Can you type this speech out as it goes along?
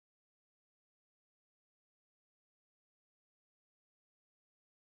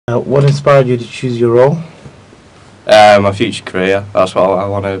What inspired you to choose your role? My future career, that's what I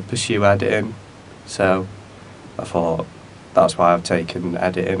want to pursue, editing. So I thought that's why I've taken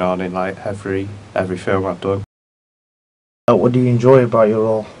editing on in like every film I've done. What do you enjoy about your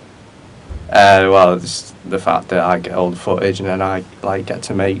role? Well, it's the fact that I get all the footage and then I get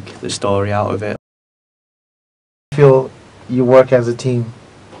to make the story out of it. I feel you work as a team.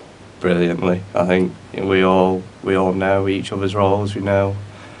 Brilliantly. I think we all know each other's roles. We know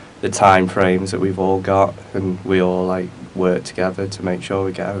the time frames that we've all got, and we all work together to make sure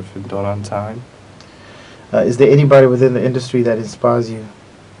we get everything done on time. Is there anybody within the industry that inspires you?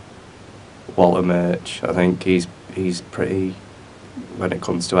 Walter Murch, I think he's pretty, when it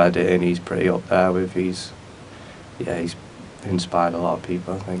comes to editing, he's pretty up there with he's inspired a lot of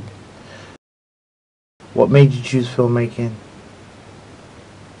people, I think. What made you choose filmmaking?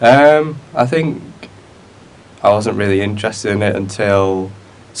 I think I wasn't really interested in it until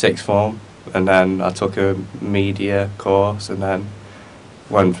sixth form, and then I took a media course and then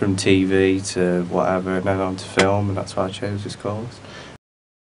went from TV to whatever and then on to film, and that's why I chose this course.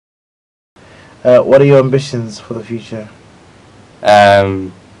 What are your ambitions for the future?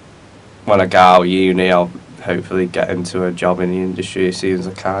 When I get out of uni, I'll hopefully get into a job in the industry as soon as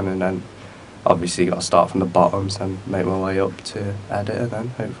I can, and then obviously got to start from the bottoms and make my way up to editor then,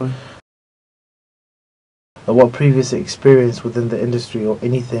 hopefully. What previous experience within the industry or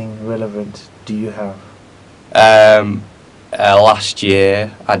anything relevant do you have? Last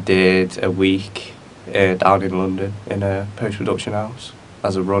year I did a week down in London in a post-production house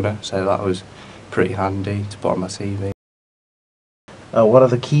as a runner, so that was pretty handy to put on my CV. What are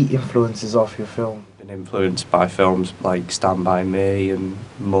the key influences of your film? Been influenced by films like Stand By Me and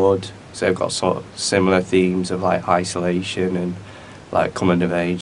Mud, so they've got sort of similar themes of like isolation and like coming of age